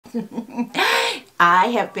I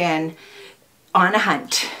have been on a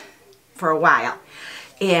hunt for a while,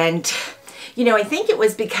 and you know, I think it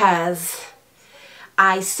was because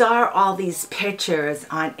I saw all these pictures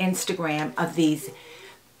on Instagram of these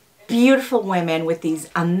beautiful women with these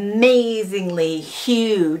amazingly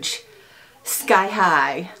huge sky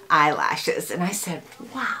high eyelashes, and I said,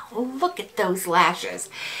 wow, look at those lashes.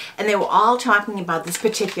 And they were all talking about this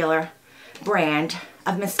particular brand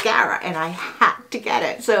of mascara, and I had to get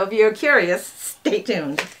it. So if you're curious, stay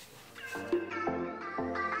tuned.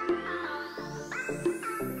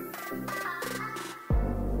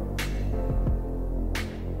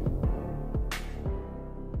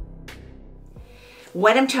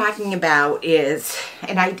 What I'm talking about is,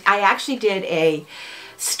 and I actually did a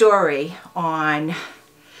story on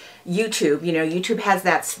YouTube. You know, YouTube has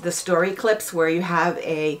the story clips where you have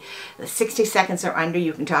a 60 seconds or under,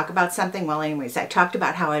 you can talk about something. Well, anyways, I talked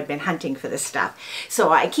about how I've been hunting for this stuff.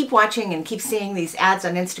 So I keep watching and keep seeing these ads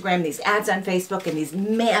on Instagram, these ads on Facebook, and these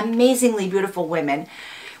amazingly beautiful women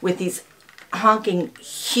with these honking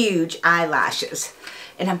huge eyelashes.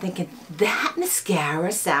 And I'm thinking, that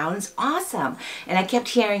mascara sounds awesome. And I kept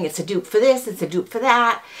hearing it's a dupe for this, it's a dupe for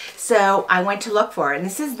that. So I went to look for it. And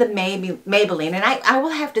this is the Maybelline. And I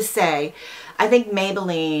will have to say, I think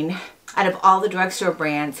Maybelline, out of all the drugstore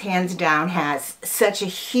brands, hands down has such a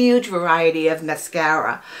huge variety of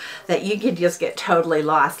mascara that you could just get totally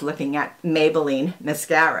lost looking at Maybelline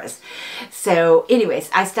mascaras. So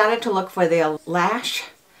anyways, I started to look for the Lash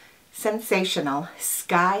Sensational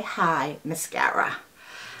Sky High Mascara.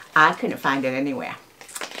 I couldn't find it anywhere.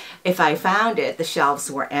 If I found it, the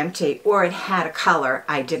shelves were empty, or it had a color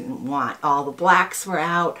I didn't want. All the blacks were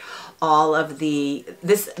out. All of the,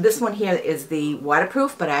 this one here is the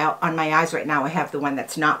waterproof, but on my eyes right now I have the one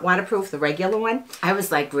that's not waterproof, the regular one. I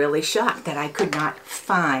was like really shocked that I could not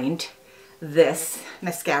find this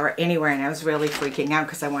mascara anywhere, and I was really freaking out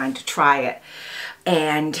because I wanted to try it.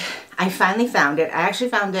 And I finally found it. I actually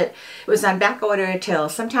found it, it was on back order till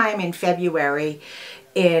sometime in February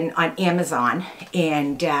on Amazon,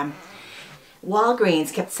 and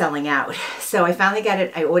Walgreens kept selling out. So I finally got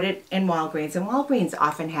it. I ordered it in Walgreens, and Walgreens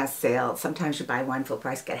often has sales. Sometimes you buy one full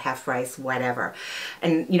price, get half price, whatever.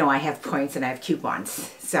 And you know, I have points and I have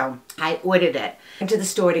coupons. So I ordered it. Went to the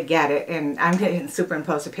store to get it, and I'm going to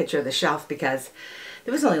superimpose a picture of the shelf because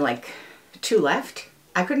there was only like 2 left.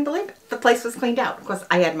 I couldn't believe it. The place was cleaned out. Of course,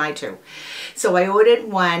 I had my 2. So I ordered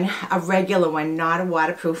one, a regular one, not a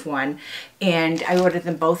waterproof one, and I ordered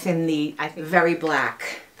them both in the, I think, very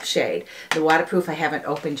black shade. The waterproof I haven't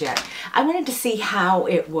opened yet. I wanted to see how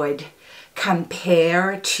it would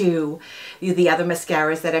compare to the other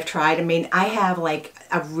mascaras that I've tried. I mean, I have like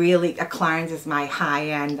a Clarins is my high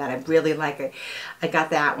end that I really like. I got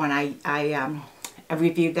that one. I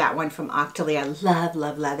reviewed that one from Octoly. I love,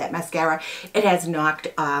 love, love that mascara. It has knocked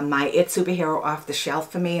my It Superhero off the shelf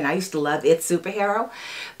for me, and I used to love It Superhero,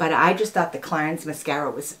 but I just thought the Clarins mascara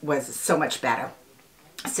was so much better.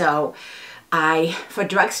 So for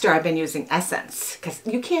drugstore, I've been using Essence, because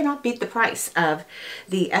you cannot beat the price of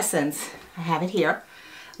the Essence, I have it here,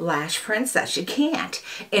 Lash Princess. You can't.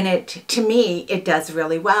 And to me, it does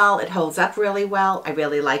really well. It holds up really well. I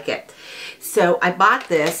really like it. So I bought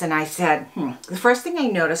this, and I said, the first thing I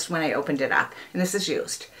noticed when I opened it up, and this is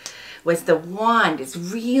used, was the wand is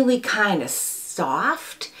really kind of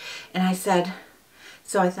soft. And I said,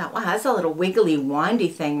 so I thought, wow, that's a little wiggly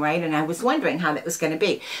wandy thing, right? And I was wondering how that was going to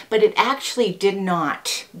be. But it actually did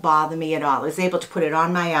not bother me at all. I was able to put it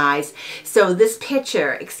on my eyes. So this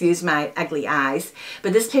picture, excuse my ugly eyes,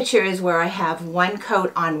 but this picture is where I have one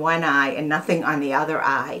coat on one eye and nothing on the other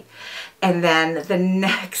eye. And then the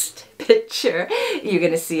next picture, you're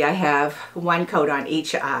going to see I have one coat on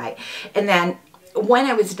each eye. And then when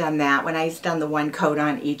I was done that, when I was done the one coat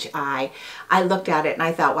on each eye, I looked at it and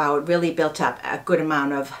I thought, wow, it really built up a good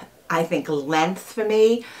amount of, I think, length for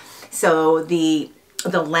me. So the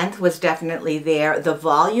length was definitely there. The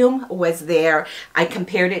volume was there. I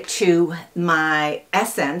compared it to my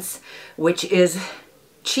Essence, which is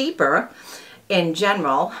cheaper in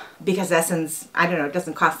general, because Essence, I don't know, it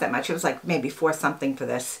doesn't cost that much. It was like maybe $4 something for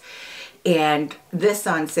this. And this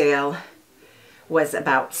on sale was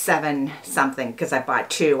about $7 something because I bought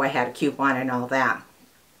 2. I had a coupon and all that.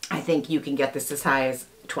 I think you can get this as high as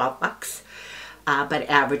 12 bucks, but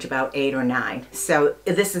average about 8 or 9. So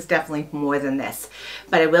this is definitely more than this.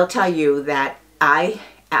 But I will tell you that I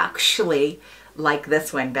actually like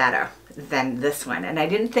this one better than this one. And I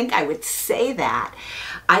didn't think I would say that.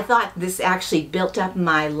 I thought this actually built up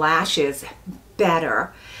my lashes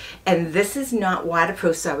better. And this is not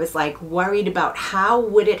waterproof, so I was like worried about how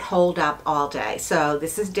would it hold up all day. So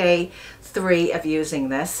this is day 3 of using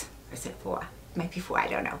this. Or is it 4? Maybe 4, I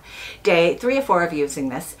don't know. Day 3 or 4 of using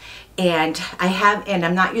this. And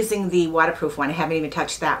I'm not using the waterproof one. I haven't even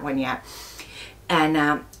touched that one yet.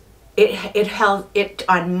 And it held it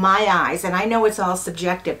on my eyes, and I know it's all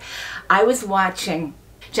subjective. I was watching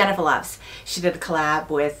Jennifer Loves. She did a collab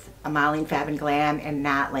with Marlene Fab and Glam and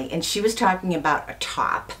Natalie, and she was talking about a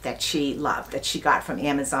top that she loved, that she got from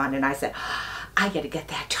Amazon, and I said, I gotta get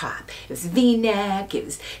that top. It was V-neck,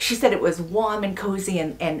 she said it was warm and cozy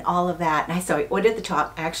and all of that, and so I ordered the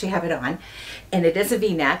top. I actually have it on, and it is a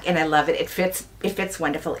V-neck, and I love it. It fits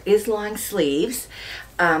wonderful. It is long sleeves.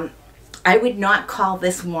 I would not call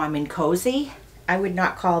this warm and cozy. I would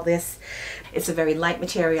not call this, it's a very light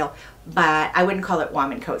material, but I wouldn't call it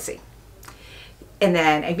warm and cozy. And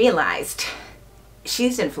then I realized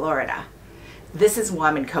she's in Florida. This is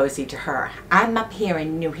warm and cozy to her. I'm up here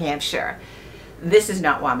in New Hampshire. This is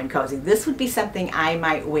not warm and cozy. This would be something I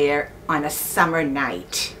might wear on a summer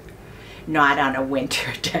night, not on a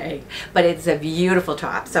winter day. But it's a beautiful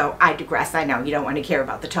top. So I digress. I know you don't want to care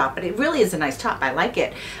about the top, but it really is a nice top. I like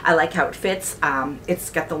it. I like how it fits. It's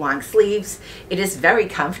got the long sleeves. It is very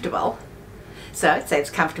comfortable. So I'd say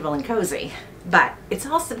it's comfortable and cozy. But it's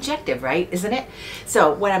all subjective, right? Isn't it?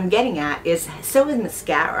 So what I'm getting at is, so is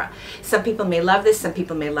mascara. Some people may love this. Some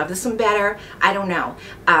people may love this one better. I don't know.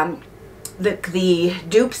 The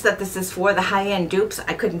dupes that this is for, the high-end dupes,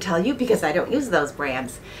 I couldn't tell you because I don't use those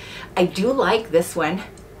brands. I do like this one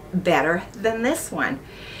better than this one.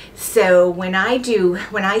 So when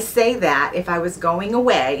I say that, if I was going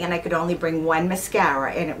away and I could only bring one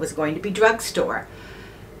mascara and it was going to be drugstore,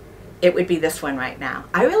 it would be this one right now.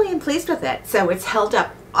 I really am pleased with it. So it's held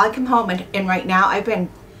up. I come home and right now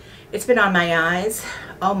it's been on my eyes.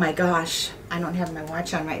 Oh my gosh, I don't have my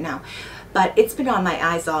watch on right now, but it's been on my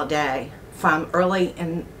eyes all day from early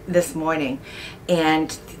in this morning. And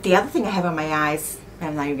the other thing I have on my eyes,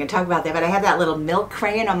 I'm not even going to talk about that, but I have that little milk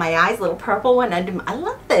crayon on my eyes, little purple one. I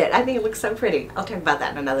love it. I think it looks so pretty. I'll talk about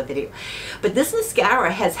that in another video. But this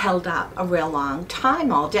mascara has held up a real long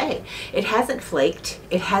time all day. It hasn't flaked.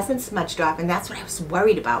 It hasn't smudged off, and that's what I was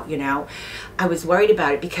worried about, you know. I was worried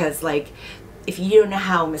about it because, like, if you don't know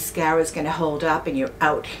how mascara is going to hold up and you're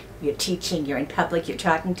out, you're teaching, you're in public, you're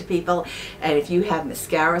talking to people, and if you have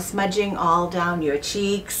mascara smudging all down your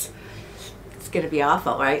cheeks, it's going to be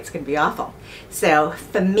awful, right? It's going to be awful. So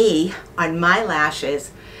for me, on my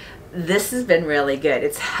lashes, this has been really good.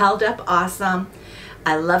 It's held up awesome.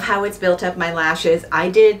 I love how it's built up my lashes. I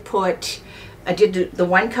did the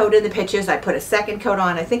one coat in the pictures. I put a second coat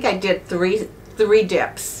on. I think I did three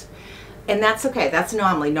dips. And that's okay. That's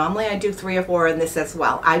normally I do 3 or 4 in this as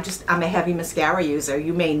well. I'm a heavy mascara user.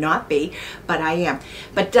 You may not be, but I am.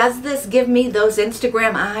 But does this give me those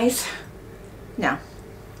Instagram eyes? No.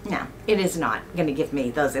 No, it is not going to give me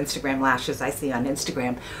those Instagram lashes I see on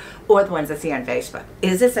Instagram or the ones I see on Facebook.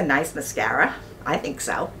 Is this a nice mascara? I think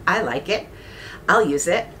so. I like it. I'll use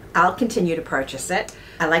it. I'll continue to purchase it.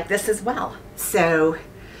 I like this as well. So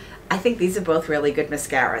I think these are both really good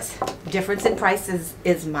mascaras. Difference in price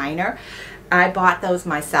is minor. I bought those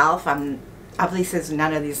myself. Obviously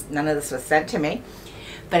none of this was sent to me,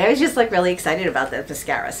 but I was just like really excited about the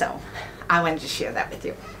mascara, so I wanted to share that with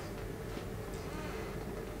you.